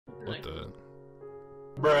What the?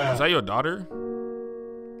 Bruh. Is that your daughter?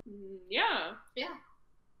 Yeah. Yeah.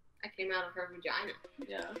 I came out of her vagina.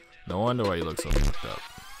 Yeah. No wonder why you look so fucked up.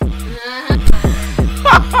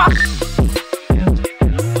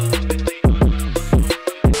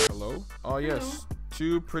 Hello? Oh yes.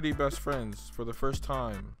 Two pretty best friends for the first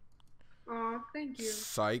time. Oh, thank you.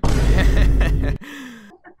 Psych.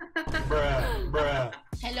 Bruh.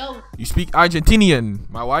 Hello. You speak Argentinian,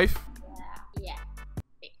 my wife? Yeah.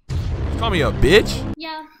 You call me a bitch?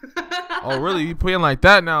 Yeah. Oh really? You playing like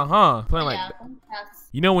that now, huh? Playing like Yeah.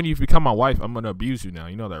 You know when you become my wife, I'm gonna abuse you now.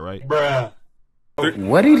 You know that, right? Bruh.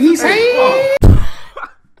 What did he say?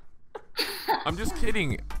 I'm just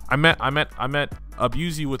kidding. I meant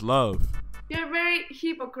abuse you with love. You're very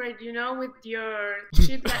hypocrite, you know, with your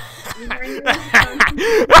shit like.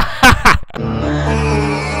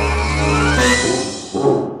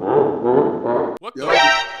 What Yo. the?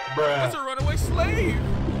 Bruh. That's a runaway slave.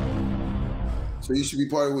 So you should be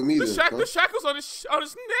partying with me The, then. the shackles on his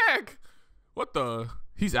neck. What the?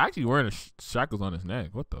 He's actually wearing the shackles on his neck.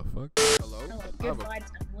 What the fuck? Hello? Hello, I have good a- vibes,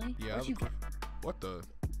 Emily. Yeah. I What have you a- what the?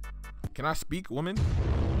 Can I speak, woman?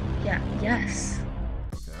 Yeah, yes.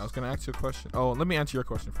 Okay, I was gonna ask you a question. Oh, let me answer your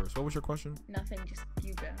question first. What was your question? Nothing, just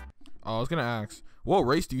you go. Oh, I was gonna ask, what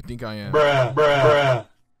race do you think I am? Bruh.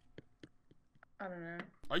 I don't know.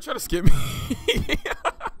 Are you trying to skip me?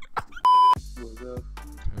 What's up?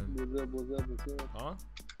 What's up? Huh?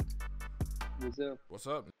 What's up? What's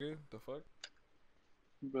up, nigga? The fuck?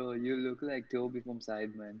 Bro, you look like Toby from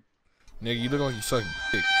Sideman. Nigga, you look like you suck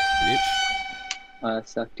dick, bitch. I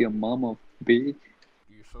sucked your mama, bitch.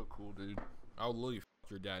 You're so cool, dude. I would literally fuck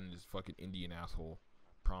your dad in this fucking Indian asshole.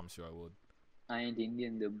 Promise you I would. I ain't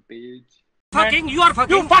Indian, the bitch. Fucking, you are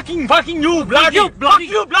fucking. You fucking, you bloody, you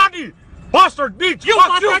bloody bastard, bitch. You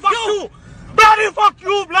fuck you, bloody, fuck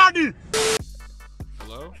you, bloody.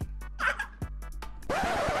 Hello?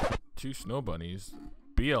 Two snow bunnies.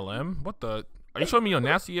 BLM? What the? Are you showing me your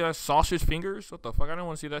nasty ass sausage fingers? What the fuck? I don't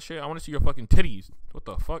want to see that shit. I want to see your fucking titties. What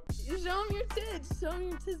the fuck? Show him your tits. Show him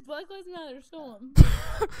your tits. Black Lives Matter. Show him.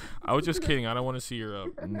 I was just kidding. I don't want to see your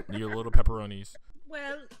little pepperonis.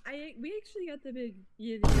 Well, we actually got the big.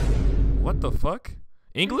 What the fuck?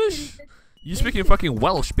 English? You speaking fucking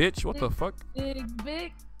Welsh, bitch? What the fuck?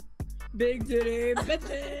 Big titty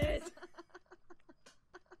bitches.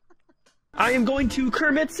 I am going to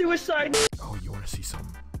commit suicide. Oh, you want to see some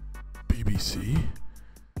BBC?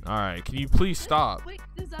 Alright, can you please stop? Wait,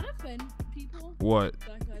 does that offend people? What?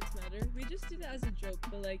 Black Lives Matter. We just do that as a joke,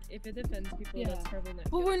 but like, if it offends people, that's probably not.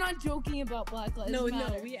 But we're not joking about Black Lives Matter.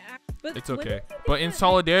 No, we act. But It's what okay. if they But think in that-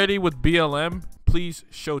 solidarity with BLM, please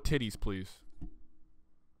show titties, please.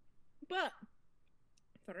 But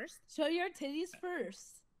first, Show your titties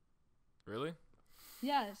first. Really?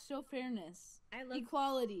 Yeah, show fairness. I love.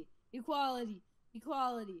 Equality.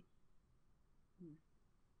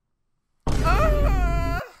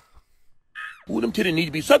 Ooh, them titties need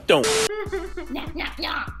to be sucked on.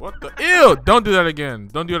 What the? Ew! Don't do that again.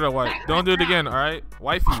 Don't do that, wife. Don't do it again, alright?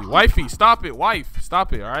 Wifey, stop it. Wife,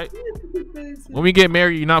 stop it, alright? When we get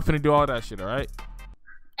married, you're not finna do all that shit, alright?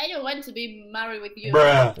 I don't want to be married with you.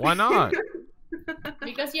 Bruh. Why not?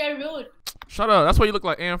 Because you're rude. Shut up. That's why you look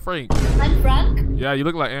like Anne Frank. And Frank? Yeah, you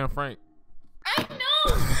look like Anne Frank. I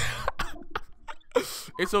know.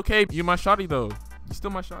 It's okay. You're my shawty, though. You're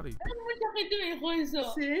still my shawty.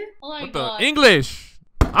 See? Oh my What god. the? English!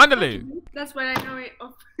 Andale! That's what I know in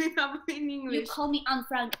You You English. call me Anne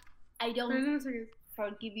Frank. I don't Wait a second.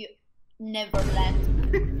 forgive you.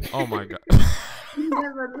 Neverland. Oh my god.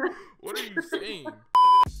 Never. What are you saying?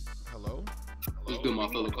 Hello? What's good, my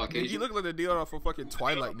fellow Nigga, Caucasian? you look like the dude off of fucking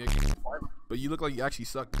Twilight, nigga. But you look like you actually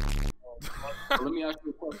suck. Let me ask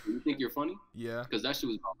you a question. You think you're funny? Yeah. Because that shit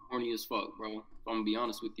was corny as fuck, bro. If I'm gonna be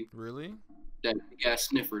honest with you. Really? That big ass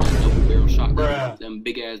sniffer, that double barrel shotgun, Bruh. them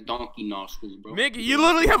big ass donkey nostrils, bro. Nigga, you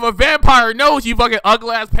literally have a vampire nose, you fucking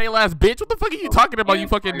ugly ass, pale ass bitch. What the fuck are you talking about, you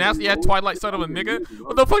fucking nasty ass Twilight son of a nigga?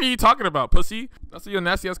 What the fuck are you talking about, pussy? That's why your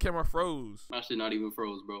nasty ass camera froze. My shit not even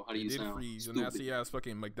froze, bro. How do You you did sound? freeze, your Stupid. nasty ass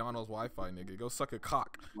fucking McDonald's Wi-Fi, nigga. Go suck a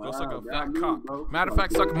cock. Go Wow, suck a that fat me, cock. bro. Matter of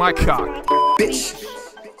fact, suck my cock.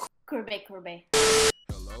 Curbe.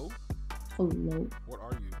 Hello? Hello, What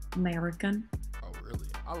are you? American. Oh, really?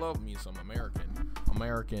 I love me some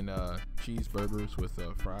American cheeseburgers with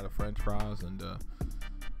fried French fries and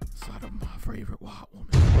side of my favorite white woman.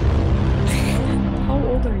 How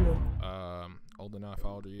old are you? Old enough. How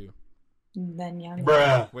old are you? Then young.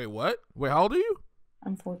 Bruh. Wait, what? Wait, how old are you?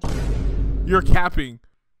 I'm 14. You're capping.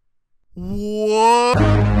 What?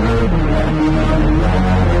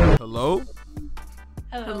 Hello?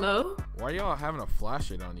 Hello? Why y'all having a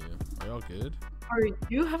flashlight on you? Are y'all good? Are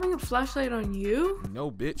you having a flashlight on you?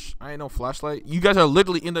 No, bitch. I ain't no flashlight. You guys are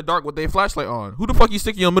literally in the dark with their flashlight on. Who the fuck you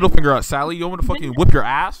sticking your middle finger at, Sally? You want me to fucking whip your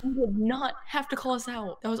ass? You did not have to call us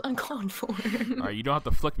out. That was uncalled for. Alright, you don't have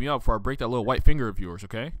to flick me up before I break that little white finger of yours,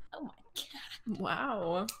 okay? Oh my god.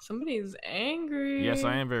 Wow. Somebody's angry. Yes,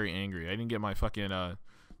 I am very angry. I didn't get my fucking,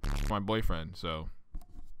 my boyfriend, so.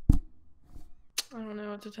 I don't know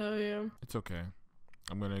what to tell you. It's okay.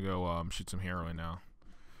 I'm gonna go, shoot some heroin now.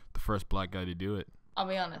 The first black guy to do it. I'll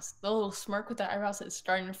be honest. The little smirk with the eyebrows is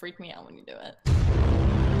starting to freak me out when you do it.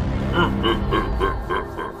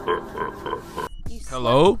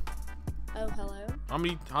 Hello? Oh, hello? How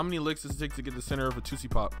many licks does it take to get the center of a Tootsie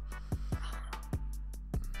Pop?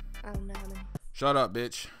 I don't know how many. Shut up,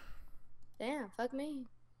 bitch. Damn, fuck me.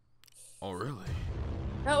 Oh, really?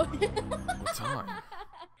 Oh. What time?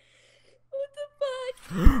 What the fuck?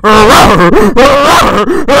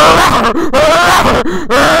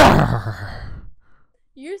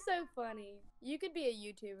 You're so funny. You could be a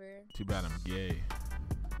YouTuber. Too bad I'm gay.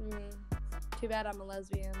 Too bad I'm a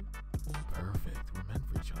lesbian. Perfect. We're meant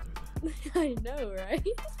for each other then. I know, right?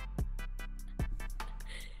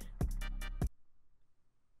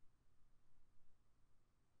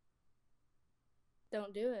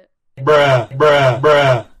 Don't do it. Bruh, bruh,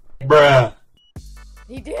 bruh, bruh.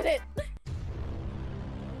 He did it.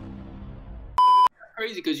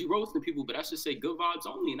 Crazy because you roasting people, but I should say good vibes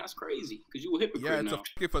only, and that's crazy because you a hypocrite Yeah, it's now. a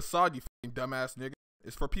fucking facade, you fucking dumbass nigga.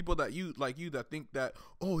 It's for people that that think that,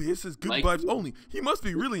 oh, this is good Like vibes you. only. He must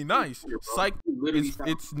be really nice. Psych. You literally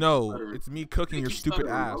It's sound no. stuttering. It's me cooking your Keep stupid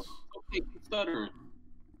stuttering, ass. bro. Okay, keep stuttering.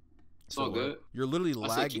 It's all good. You're literally I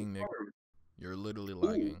said keep lagging, nigga. stuttering. You're literally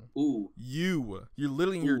lagging. Ooh. You're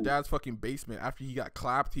literally in your Ooh. dad's fucking basement after he got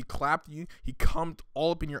clapped. He clapped you. He cummed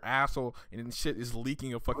all up in your asshole, and then shit is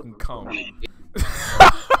leaking a fucking cum. Wait,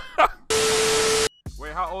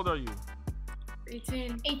 how old are you?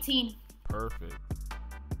 18. 18. Perfect.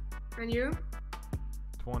 And you?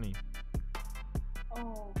 20.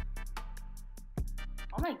 Oh.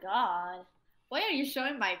 Oh my god. Why are you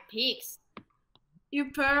showing my pics?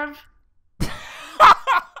 You perv.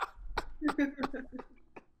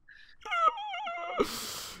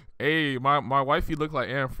 Hey, my wifey look like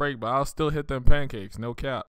Anne Frank, but I'll still hit them pancakes. No cap.